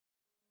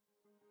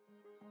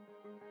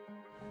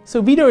So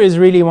VIDO is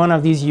really one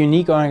of these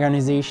unique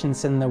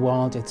organizations in the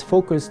world. It's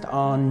focused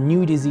on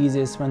new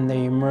diseases when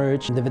they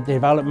emerge, the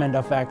development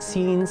of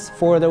vaccines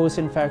for those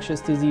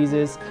infectious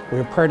diseases.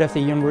 We're part of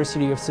the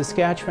University of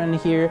Saskatchewan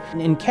here.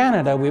 In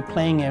Canada, we're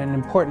playing an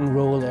important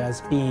role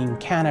as being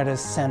Canada's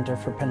Centre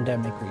for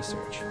Pandemic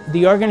Research.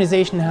 The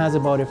organization has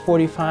about a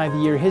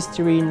 45-year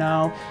history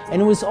now,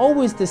 and it was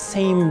always the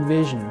same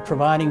vision,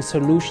 providing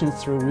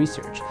solutions through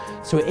research.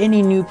 So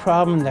any new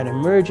problem that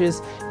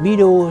emerges,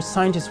 VIDO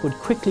scientists would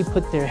quickly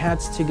put their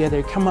heads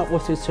together, come up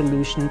with a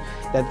solution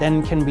that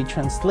then can be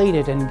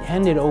translated and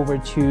handed over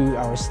to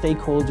our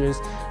stakeholders,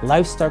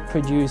 livestock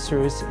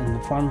producers in the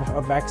form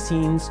of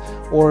vaccines,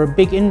 or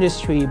big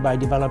industry by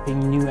developing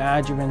new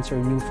adjuvants or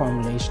new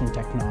formulation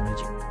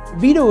technology.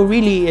 VIDO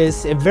really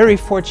is very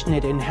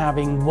fortunate in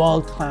having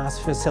world-class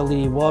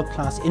facility,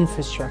 world-class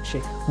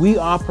infrastructure. We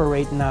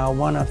operate now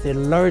one of the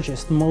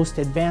largest, most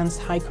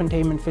advanced high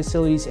containment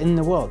facilities in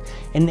the world,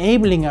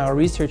 enabling our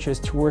researchers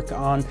to work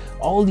on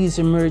all these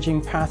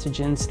emerging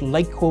pathogens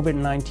like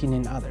COVID-19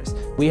 and others.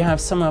 We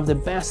have some of the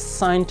best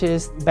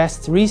scientists,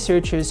 best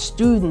researchers,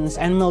 students,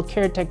 animal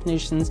care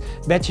technicians,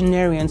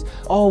 veterinarians,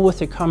 all with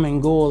the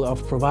common goal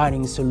of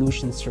providing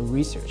solutions through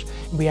research.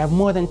 We have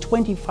more than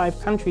 25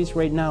 countries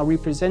right now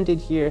represented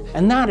here,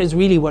 and that is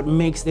really what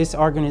makes this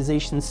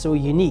organization so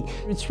unique.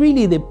 It's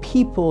really the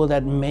people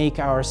that make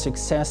our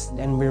success,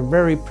 and we're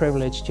very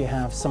privileged to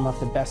have some of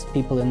the best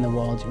people in the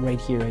world right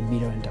here at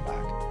VIDO in Tabac.